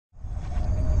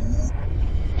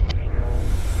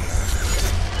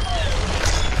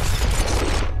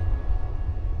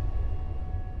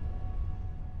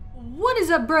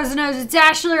up, bros and O's? It's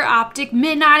Ashler, Optic,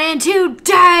 MiDNiTE, and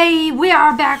today we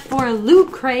are back for a Loot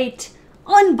Crate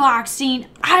unboxing.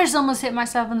 I just almost hit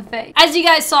myself in the face. As you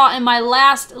guys saw in my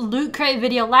last Loot Crate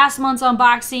video, last month's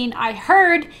unboxing, I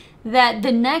heard that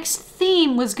the next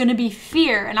theme was going to be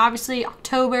fear. And obviously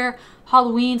October,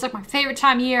 Halloween's like my favorite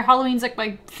time of year. Halloween's like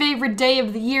my favorite day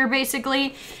of the year,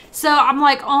 basically. So I'm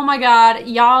like, oh my god,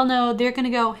 y'all know they're going to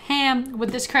go ham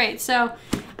with this crate. So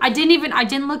I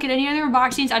didn't look at any other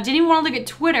unboxings. I didn't even want to look at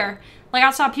Twitter. Like, I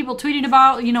saw people tweeting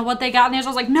about, you know, what they got in there. So I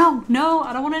was like, no,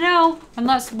 I don't want to know.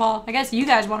 Unless, well, I guess you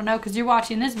guys want to know because you're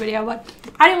watching this video. But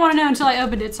I didn't want to know until I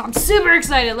opened it. So I'm super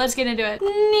excited. Let's get into it.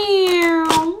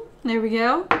 There we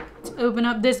go. Let's open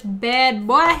up this bad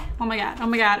boy. Oh my god, oh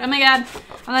my god, oh my god.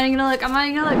 I'm not even gonna look, I'm not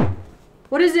even gonna look.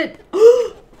 What is it?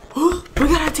 We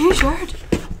got a t-shirt.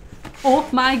 Oh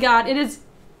my god,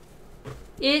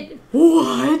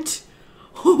 what?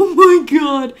 Oh my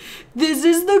god, this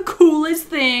is the coolest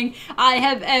thing I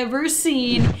have ever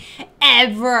seen,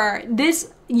 ever.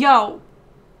 This is,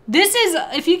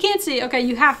 if you can't see, okay,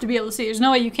 you have to be able to see. There's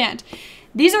no way you can't.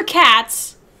 These are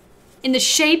cats in the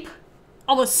shape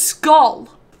of a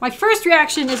skull. My first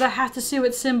reaction is I have to see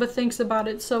what Simba thinks about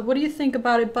it. So what do you think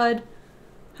about it, bud?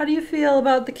 How do you feel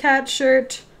about the cat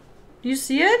shirt? Do you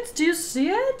see it? Do you see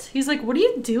it? He's like, what are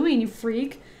you doing, you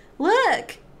freak?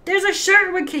 Look! There's a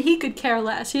shirt where he could care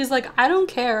less. He's like, I don't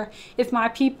care if my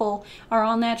people are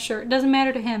on that shirt. It doesn't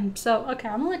matter to him. So, okay,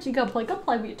 I'm gonna let you go play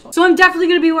with your toy. So I'm definitely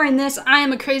gonna be wearing this. I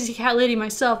am a crazy cat lady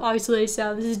myself, obviously.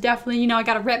 So this is definitely, you know, I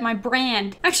gotta rep my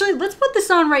brand. Actually, let's put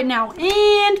this on right now.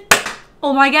 And,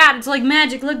 oh my god, it's like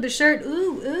magic. Look, the shirt.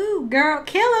 Ooh, girl,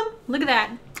 kill him. Look at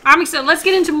that. I'm excited. Let's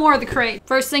get into more of the crate.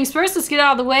 First things first, let's get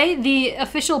out of the way. The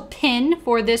official pin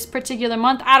for this particular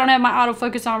month. I don't have my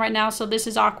autofocus on right now, so this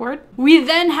is awkward. We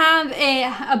then have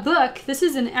a book. This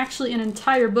is actually an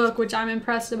entire book, which I'm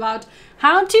impressed about.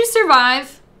 How to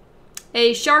survive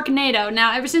a Sharknado.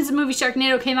 Now, ever since the movie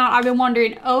Sharknado came out, I've been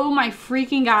wondering, oh my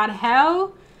freaking god,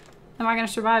 how am I going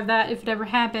to survive that if it ever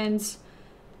happens?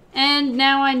 And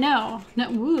now I know. Now,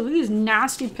 ooh, look at these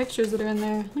nasty pictures that are in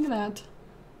there. Look at that.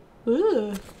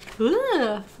 Ooh.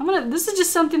 This is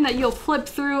just something that you'll flip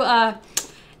through. I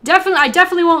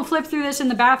definitely won't flip through this in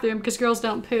the bathroom because girls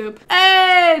don't poop.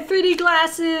 Hey, 3D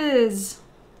glasses.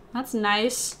 That's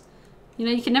nice. You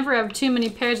know, you can never have too many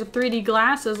pairs of 3D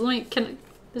glasses.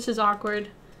 This is awkward.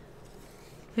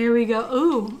 Here we go.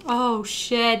 Ooh. Oh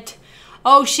shit.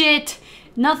 Oh shit.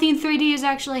 Nothing 3D is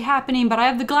actually happening, but I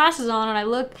have the glasses on and I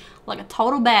look like a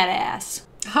total badass.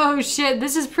 Oh shit.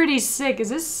 This is pretty sick.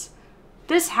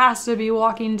 This has to be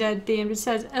Walking Dead themed. It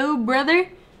says, oh brother.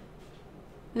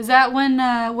 Is that when,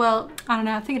 well, I don't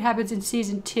know. I think it happens in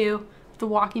season 2 of The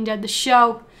Walking Dead, the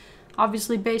show.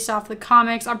 Obviously based off the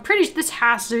comics. I'm pretty sure this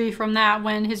has to be from that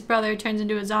when his brother turns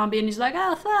into a zombie and he's like,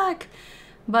 oh fuck.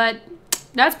 But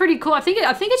that's pretty cool. I think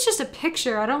it's just a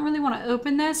picture. I don't really want to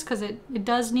open this because it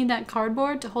does need that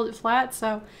cardboard to hold it flat.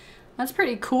 So that's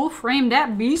pretty cool. Frame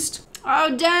that beast.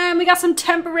 Oh damn, we got some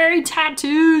temporary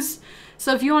tattoos.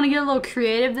 So if you want to get a little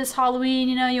creative this Halloween,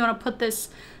 you know, you want to put this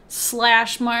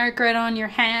slash mark right on your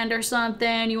hand or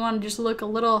something, you want to just look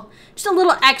just a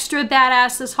little extra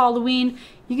badass this Halloween,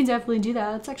 you can definitely do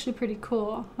that. That's actually pretty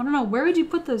cool. I don't know, where would you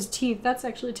put those teeth? That's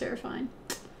actually terrifying.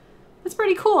 That's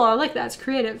pretty cool. I like that. It's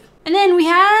creative. And then we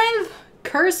have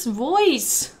Curse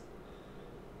Voice.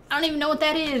 I don't even know what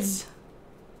that is.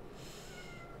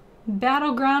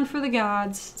 Battleground for the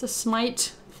Gods. It's a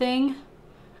Smite thing.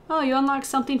 Oh, you unlock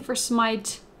something for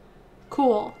Smite.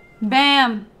 Cool.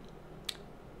 Bam!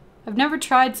 I've never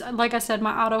tried, like I said,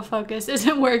 my autofocus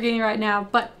isn't working right now,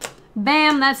 but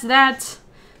bam, that's that.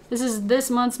 This is this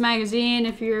month's magazine.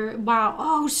 If you're, wow,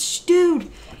 oh, dude,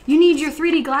 you need your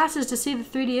 3D glasses to see the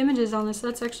 3D images on this.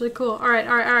 That's actually cool. All right.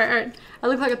 I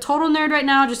look like a total nerd right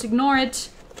now. Just ignore it.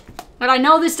 But I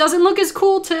know this doesn't look as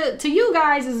cool to you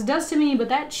guys as it does to me, but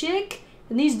that chick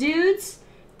and these dudes,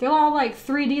 they're all like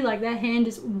 3D, like that hand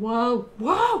is, whoa.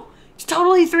 It's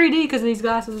totally 3D because of these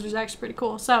glasses, which is actually pretty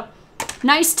cool. So,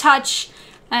 nice touch.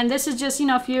 And this is just, you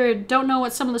know, if you don't know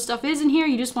what some of the stuff is in here,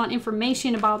 you just want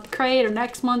information about the crate or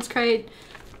next month's crate,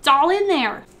 it's all in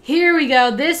there. Here we go.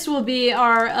 This will be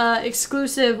our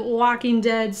exclusive Walking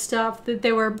Dead stuff. That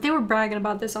they were bragging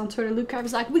about this on Twitter. Luke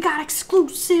was like, we got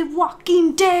exclusive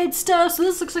Walking Dead stuff. So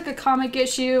this looks like a comic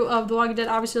issue of The Walking Dead.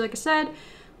 Obviously, like I said,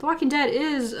 The Walking Dead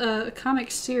is a comic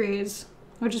series,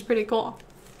 which is pretty cool.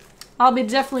 I'll be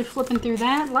definitely flipping through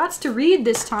that. Lots to read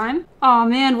this time. Oh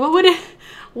man, what would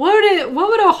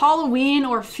a Halloween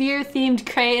or fear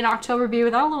themed crate in October be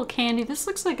without a little candy? This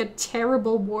looks like a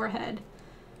terrible warhead.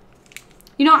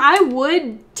 You know, I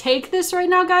would take this right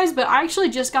now, guys, but I actually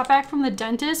just got back from the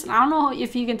dentist, and I don't know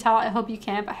if you can tell. I hope you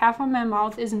can, but half of my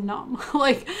mouth is numb.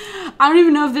 Like, I don't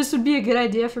even know if this would be a good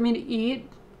idea for me to eat.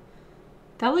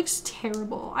 That looks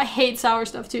terrible. I hate sour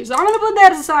stuff, too. So I'm going to put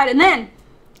that aside, and then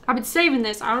I've been saving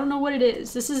this. I don't know what it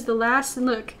is. This is the last, and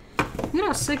look. Look at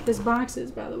how sick this box is,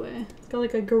 by the way. It's got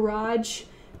like a garage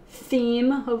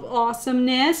theme of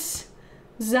awesomeness.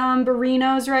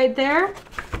 Zombarinos right there.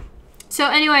 So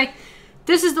anyway,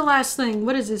 this is the last thing.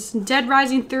 What is this? Dead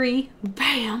Rising 3.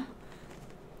 Bam.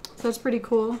 So that's pretty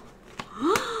cool.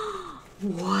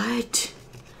 What?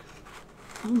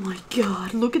 Oh my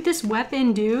god. Look at this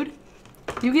weapon, dude.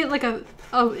 You get like a...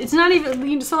 Oh, it's not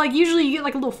even... So like usually you get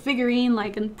like a little figurine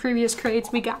like in previous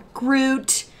crates. We got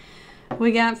Groot.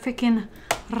 We got freaking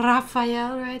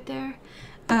Raphael right there.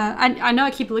 I know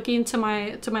I keep looking to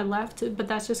my left, but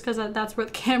that's just because that's where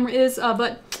the camera is.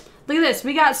 But look at this.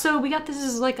 We got this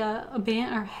is like a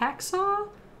band or hacksaw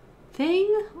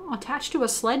thing attached to a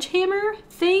sledgehammer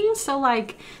thing. So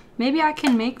like maybe I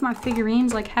can make my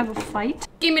figurines like have a fight.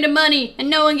 Give me the money and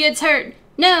no one gets hurt.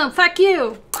 No, fuck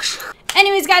you.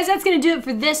 Anyways, guys, that's going to do it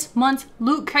for this month's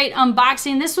Loot Crate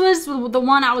unboxing. This was the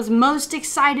one I was most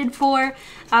excited for,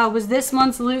 was this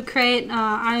month's Loot Crate.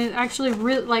 I actually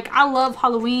really, I love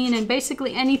Halloween and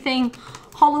basically anything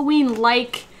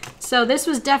Halloween-like. So this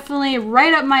was definitely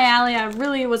right up my alley. I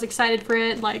really was excited for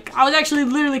it. Like, I was actually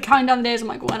literally counting down the days. I'm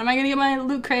like, when am I going to get my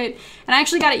Loot Crate? And I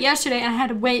actually got it yesterday, and I had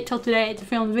to wait till today to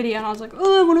film the video. And I was like,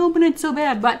 oh, I want to open it so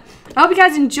bad. But I hope you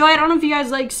guys enjoy it. I don't know if you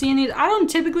guys like seeing these. I don't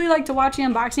typically like to watch the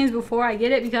unboxings before I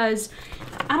get it because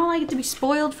I don't like it to be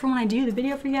spoiled for when I do the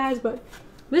video for you guys. But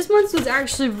this month's was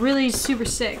actually really super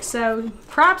sick. So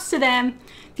props to them.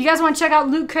 If you guys want to check out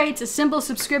Loot Crate, it's a simple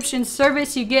subscription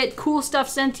service. You get cool stuff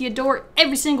sent to your door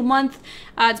every single month.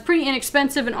 It's pretty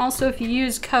inexpensive, and also if you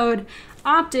use code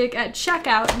OPTIC at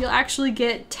checkout, you'll actually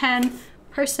get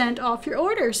 10% off your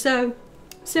order. So,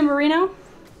 Simmarino,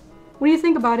 what do you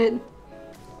think about it?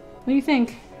 What do you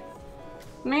think?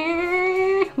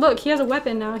 Meh. Look, he has a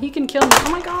weapon now. He can kill me. Oh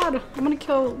my god, I'm gonna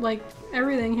kill like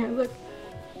everything here. Look.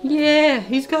 Yeah,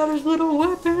 he's got his little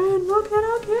weapon. Look at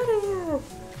how cute he is.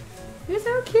 He's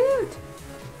so cute.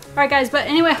 Alright guys, but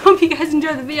anyway, I hope you guys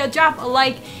enjoyed the video. Drop a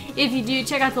like if you do.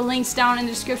 Check out the links down in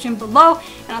the description below.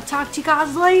 And I'll talk to you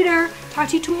guys later. Talk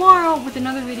to you tomorrow with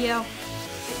another video.